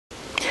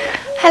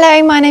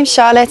Hello, my name's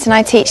Charlotte and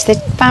I teach the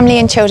Family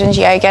and Children's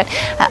Yoga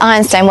at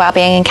Ironstone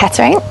Wellbeing and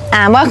Kettering,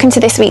 and welcome to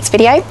this week's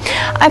video.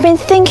 I've been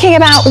thinking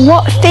about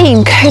what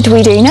theme could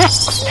we do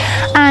next,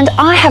 and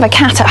I have a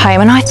cat at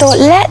home and I thought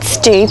let's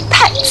do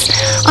pets.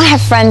 I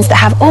have friends that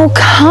have all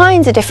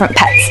kinds of different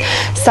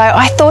pets, so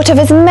I thought of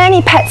as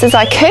many pets as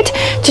I could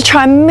to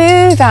try and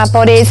move our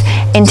bodies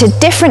into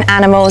different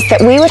animals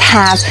that we would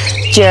have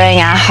during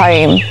our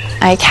home.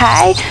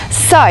 Okay,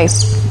 so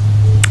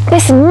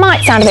this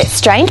might sound a bit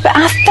strange, but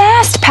our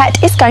first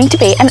pet is going to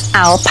be an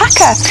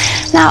alpaca.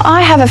 Now,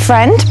 I have a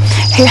friend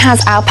who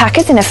has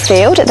alpacas in a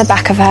field at the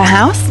back of her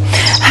house.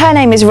 Her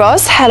name is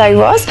Roz. Hello,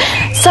 Roz.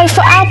 So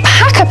for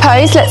alpaca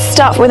pose, let's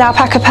start with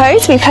alpaca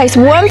pose. We place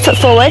 1 foot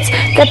forwards,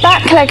 the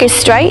back leg is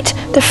straight,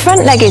 the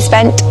front leg is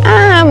bent,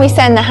 and we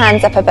send the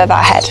hands up above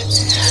our head.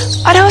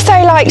 I'd also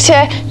like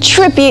to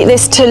tribute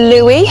this to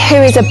Louis, who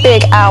is a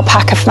big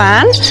alpaca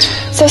fan.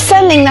 So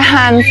sending the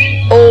hands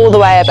all the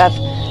way above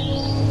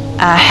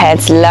our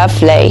heads,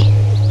 lovely.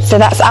 So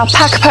that's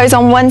alpaca pose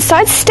on one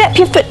side. Step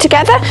your foot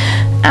together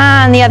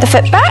and the other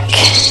foot back,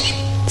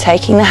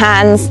 taking the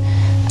hands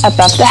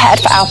above the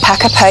head for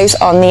alpaca pose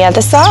on the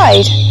other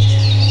side.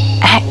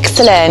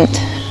 Excellent,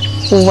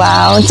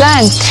 well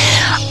done.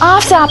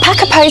 After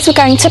alpaca pose, we're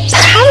going to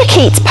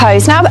parakeet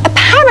pose. Now, a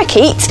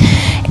parakeet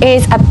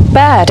is a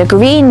bird, a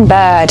green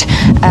bird,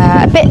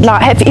 a bit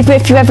like, if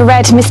you've ever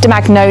read Mr.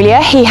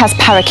 Magnolia, he has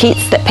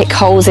parakeets that pick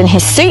holes in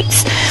his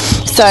suits.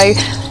 So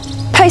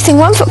placing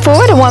 1 foot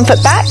forward and 1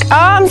 foot back,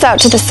 arms out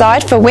to the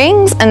side for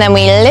wings, and then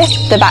we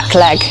lift the back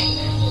leg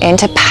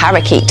into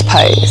parakeet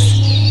pose.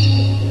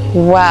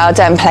 Well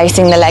done,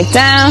 placing the leg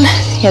down,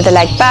 the other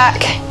leg back,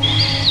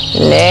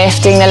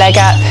 lifting the leg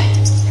up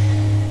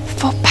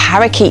for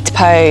parakeet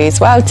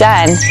pose. Well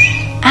done.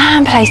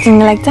 And placing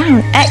the leg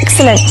down.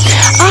 Excellent.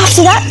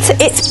 After that,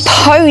 it's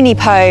pony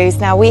pose.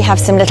 Now, we have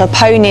some little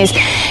ponies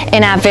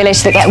in our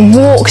village that get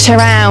walked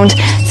around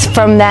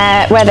from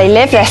where they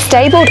live. They're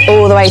stabled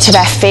all the way to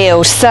their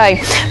field. So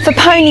for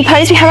pony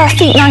pose, we have our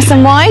feet nice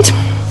and wide,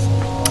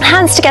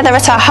 hands together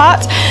at our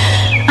heart,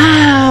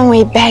 and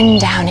we bend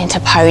down into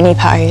pony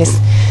pose.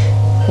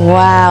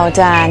 Well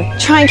done.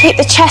 Try and keep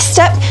the chest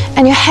up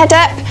and your head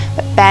up,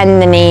 but bend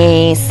the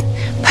knees,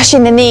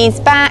 pushing the knees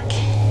back.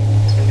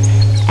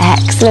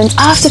 Excellent.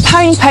 After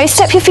pony pose,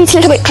 step your feet a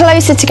little bit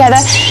closer together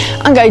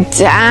and go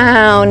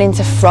down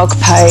into frog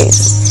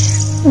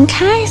pose.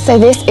 Okay, so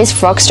this is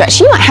frog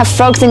stretch. You might have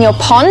frogs in your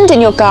pond, in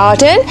your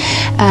garden.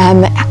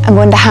 I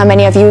wonder how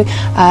many of you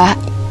are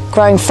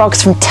growing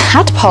frogs from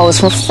tadpoles,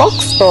 from frog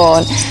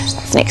spawn.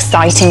 That's an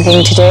exciting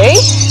thing to do.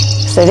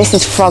 So this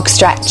is frog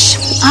stretch.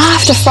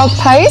 After frog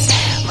pose,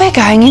 we're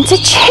going into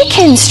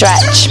chicken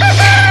stretch.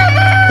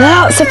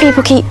 Lots of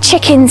people keep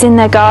chickens in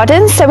their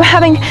gardens, so we're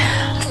having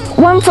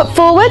 1 foot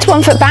forward,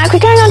 1 foot back. We're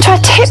going onto our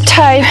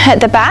tiptoe at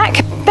the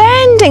back,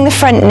 bending the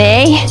front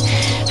knee,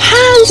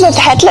 hands above the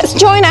head. Let's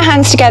join our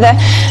hands together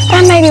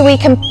and maybe we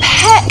can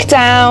peck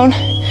down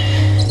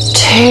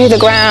to the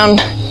ground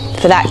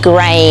for that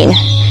grain.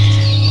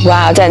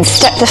 Well done.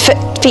 Step the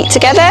feet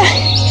together,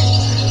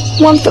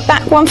 1 foot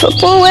back, 1 foot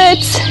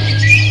forwards,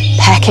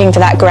 pecking for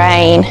that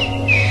grain.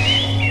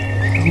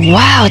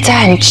 Well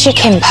done.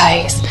 Chicken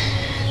pose.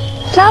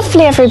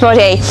 Lovely,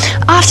 everybody.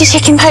 After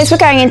chicken pose, we're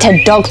going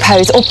into dog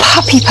pose or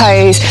puppy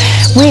pose.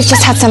 We've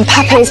just had some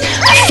puppies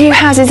a few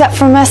houses up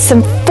from us,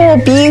 some 4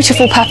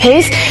 beautiful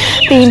puppies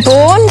being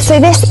born. So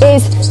this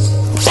is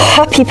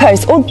puppy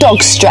pose or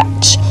dog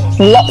stretch.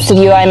 Lots of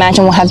you, I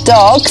imagine, will have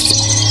dogs.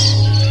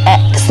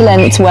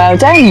 Excellent, well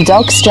done.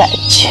 Dog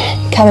stretch,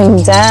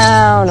 coming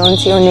down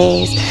onto your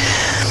knees.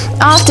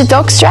 After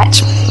dog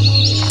stretch,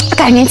 we're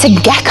going into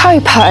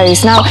gecko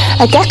pose. Now,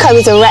 a gecko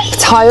is a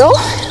reptile.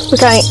 We're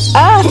going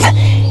up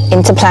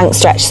into plank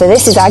stretch. So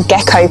this is our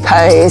gecko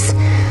pose.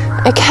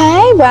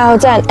 Okay, well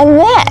done. And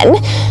then,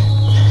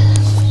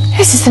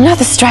 this is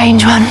another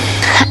strange one,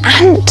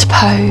 ant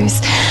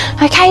pose.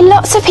 Okay,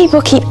 lots of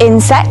people keep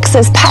insects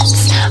as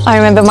pets. I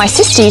remember my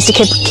sister used to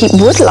keep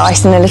wood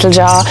lice in a little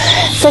jar.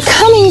 So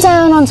coming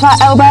down onto our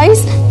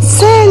elbows,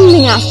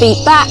 sending our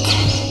feet back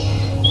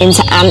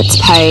into ant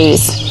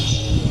pose.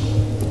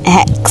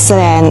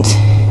 Excellent.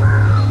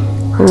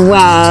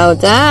 Well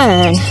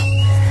done.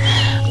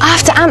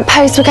 After ant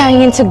pose, we're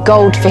going into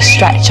goldfish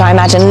stretch. I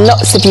imagine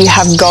lots of you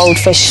have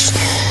goldfish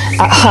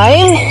at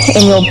home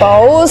in your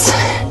bowls.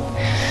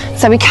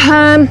 So we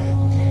come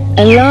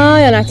and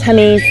lie on our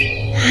tummies,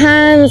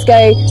 hands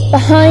go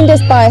behind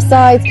us by our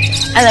sides,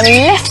 and then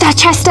we lift our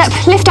chest up,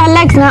 lift our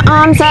legs and our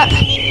arms up.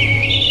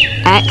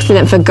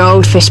 Excellent for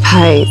goldfish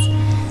pose.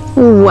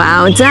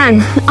 Well done.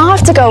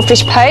 After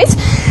goldfish pose,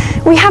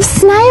 we have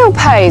snail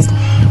pose.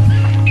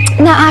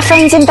 Now, our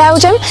friends in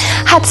Belgium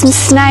had some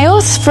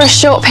snails for a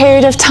short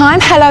period of time.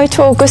 Hello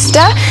to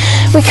Augusta.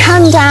 We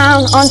come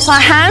down onto our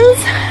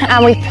hands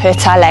and we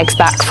put our legs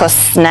back for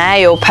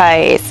snail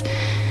pose.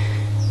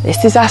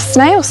 This is our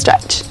snail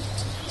stretch.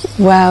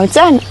 Well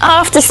done.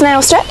 After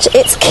snail stretch,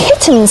 it's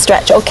kitten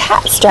stretch or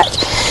cat stretch.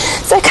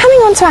 So coming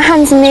onto our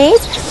hands and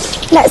knees,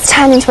 let's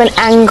turn into an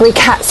angry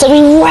cat. So we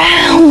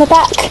round the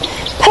back,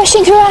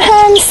 pushing through our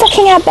hands,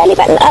 sucking our belly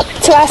button up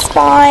to our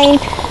spine,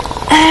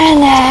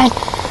 and then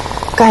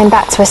going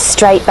back to a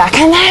straight back,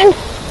 and then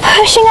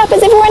pushing up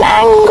as if we're an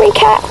angry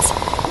cat.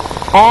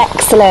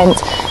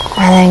 Excellent.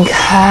 And then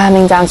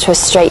coming down to a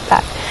straight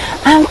back,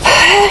 and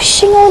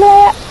pushing all the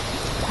way up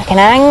like an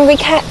angry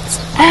cat.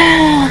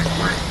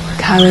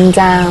 Coming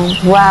down.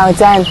 Well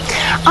done.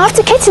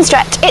 After kitten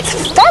stretch, it's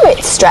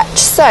ferret stretch.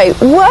 So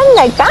one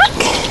leg back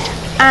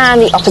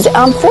and the opposite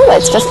arm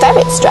forwards for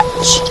ferret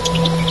stretch.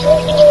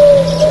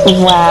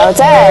 Well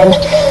done.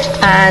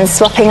 And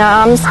swapping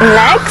arms and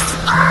legs.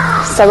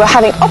 So we're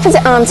having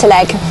opposite arm to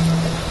leg.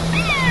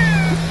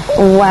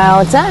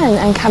 Well done.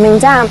 And coming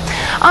down.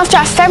 After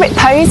our ferret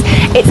pose,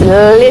 it's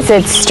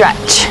lizard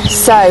stretch.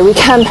 So we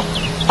come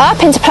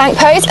up into plank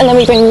pose and then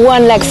we bring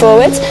one leg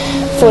forward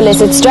for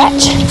lizard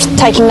stretch,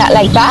 taking that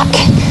leg back,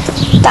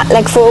 that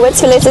leg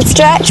forwards for lizard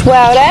stretch.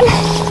 Well done.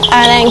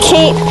 And then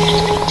keep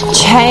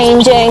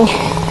changing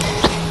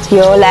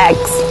your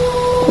legs.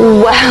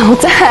 Well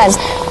done.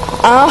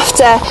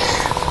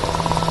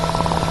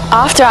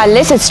 After our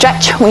lizard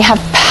stretch, we have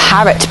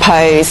parrot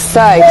pose.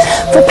 So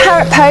for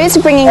parrot pose,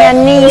 we're bringing our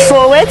knee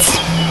forwards.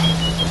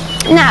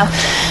 Now,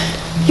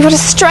 you've got a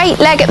straight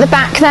leg at the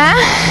back there,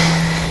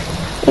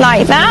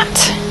 like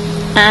that.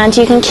 And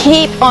you can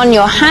keep on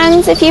your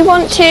hands if you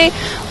want to,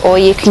 or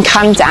you can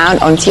come down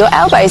onto your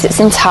elbows. It's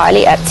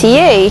entirely up to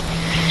you.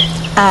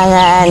 And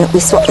then we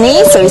swap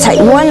knees, so we take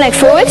one leg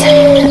forward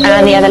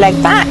and the other leg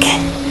back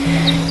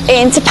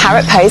into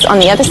parrot pose on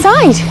the other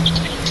side.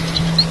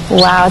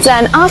 Well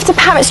done. After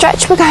parrot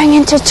stretch, we're going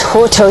into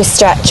tortoise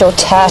stretch or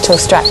turtle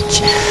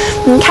stretch.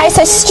 Okay,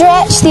 so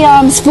stretch the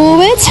arms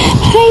forward,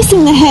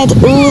 placing the head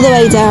all the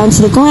way down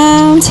to the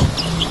ground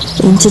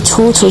into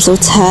tortoise or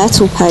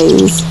turtle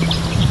pose.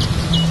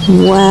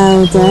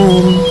 Well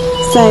done.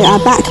 So our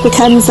back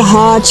becomes the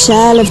hard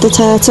shell of the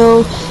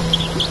turtle.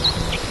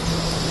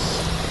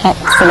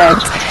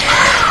 Excellent.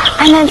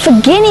 And then for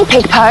guinea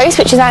pig pose,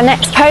 which is our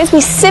next pose,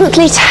 we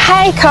simply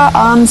take our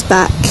arms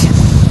back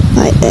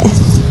like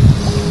this.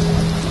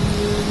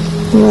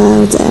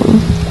 Well done.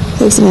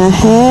 Placing our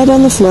head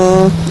on the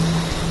floor.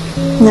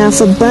 Now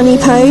for bunny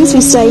pose,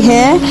 we stay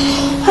here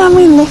and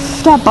we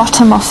lift our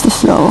bottom off the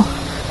floor.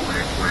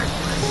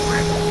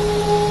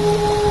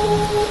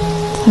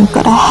 We've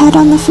got our head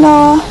on the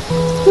floor,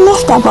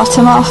 lift our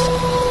bottom off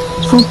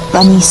for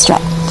bunny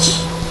stretch.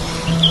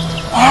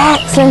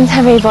 Excellent,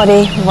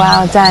 everybody.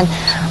 Well done.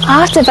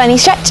 After bunny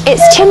stretch,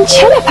 it's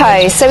chinchilla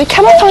pose. So we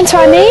come up onto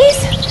our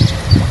knees,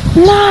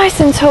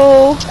 nice and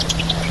tall,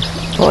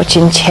 for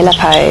chinchilla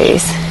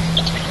pose.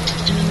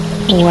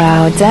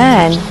 Well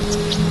done.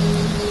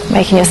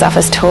 Making yourself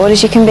as tall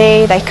as you can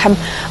be. They come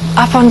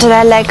up onto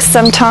their legs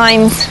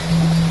sometimes.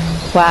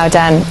 Well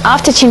done.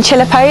 After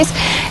chinchilla pose,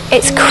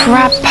 it's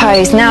crab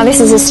pose. Now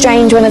this is a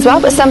strange one as well,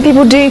 but some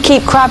people do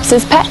keep crabs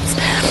as pets.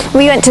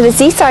 We went to the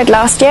seaside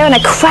last year and a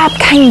crab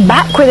came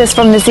back with us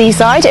from the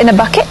seaside in a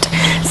bucket.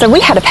 So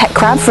we had a pet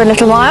crab for a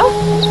little while.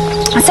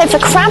 So for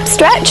crab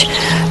stretch,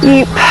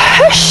 you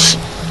push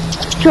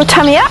your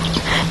tummy up.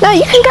 Now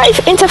you can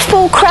go into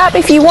full crab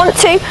if you want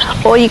to,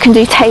 or you can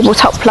do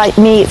tabletop like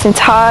me. It's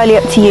entirely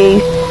up to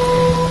you.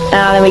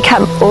 And then we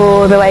come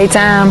all the way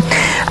down.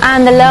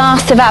 And the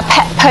last of our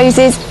pet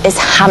poses is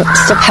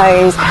hamster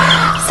pose.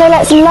 So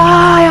let's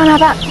lie on our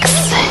backs.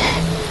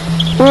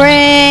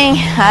 Bring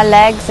our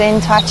legs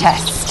into our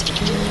chest.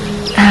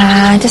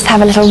 And just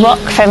have a little rock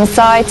from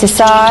side to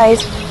side.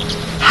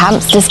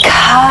 Hamsters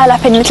curl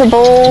up in little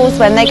balls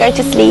when they go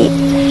to sleep.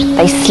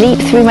 They sleep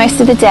through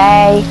most of the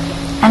day.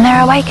 And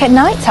they're awake at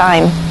night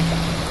time.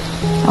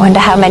 I wonder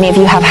how many of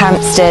you have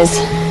hamsters.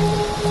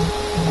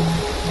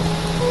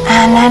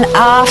 And then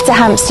after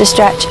hamster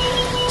stretch,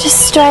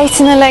 just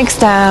straighten the legs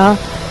down.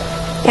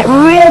 Get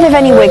rid of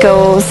any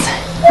wiggles.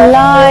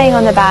 Lying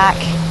on the back.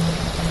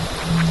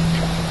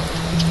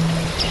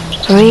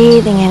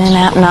 Breathing in and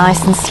out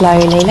nice and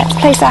slowly. Let's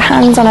place our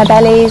hands on our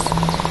bellies.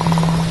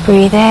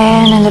 Breathe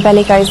in and the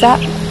belly goes up.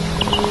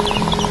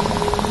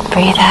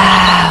 Breathe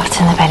out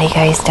and the belly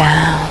goes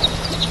down.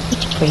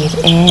 Breathe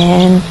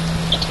in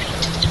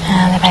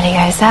and the belly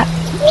goes up.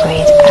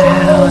 Breathe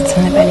out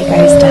and the belly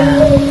goes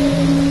down.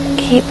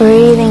 Keep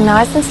breathing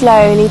nice and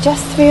slowly,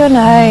 just through your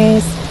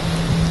nose.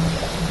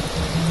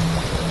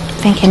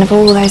 Thinking of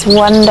all those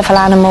wonderful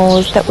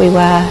animals that we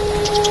were.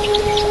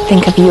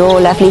 Think of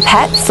your lovely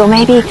pets, or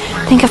maybe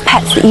think of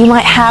pets that you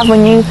might have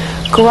when you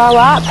grow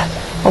up,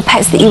 or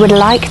pets that you would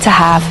like to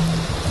have.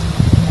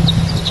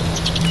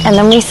 And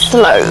then we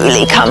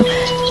slowly come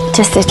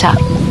to sit up.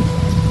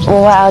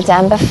 Well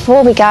done.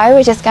 Before we go,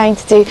 we're just going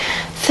to do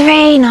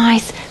 3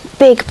 nice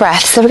big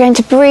breaths. So we're going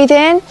to breathe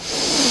in.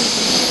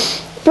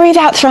 Breathe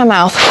out through our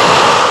mouth.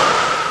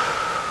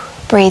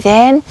 Breathe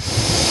in.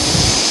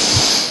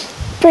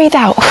 Breathe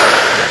out.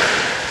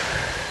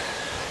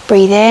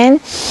 Breathe in.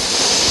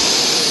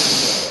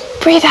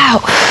 Breathe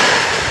out.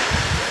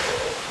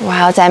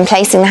 Well done.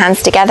 Placing the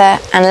hands together,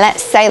 and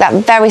let's say that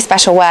very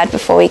special word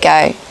before we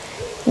go.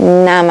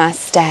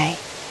 Namaste.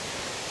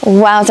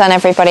 Well done,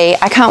 everybody.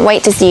 I can't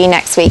wait to see you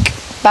next week.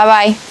 Bye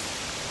bye.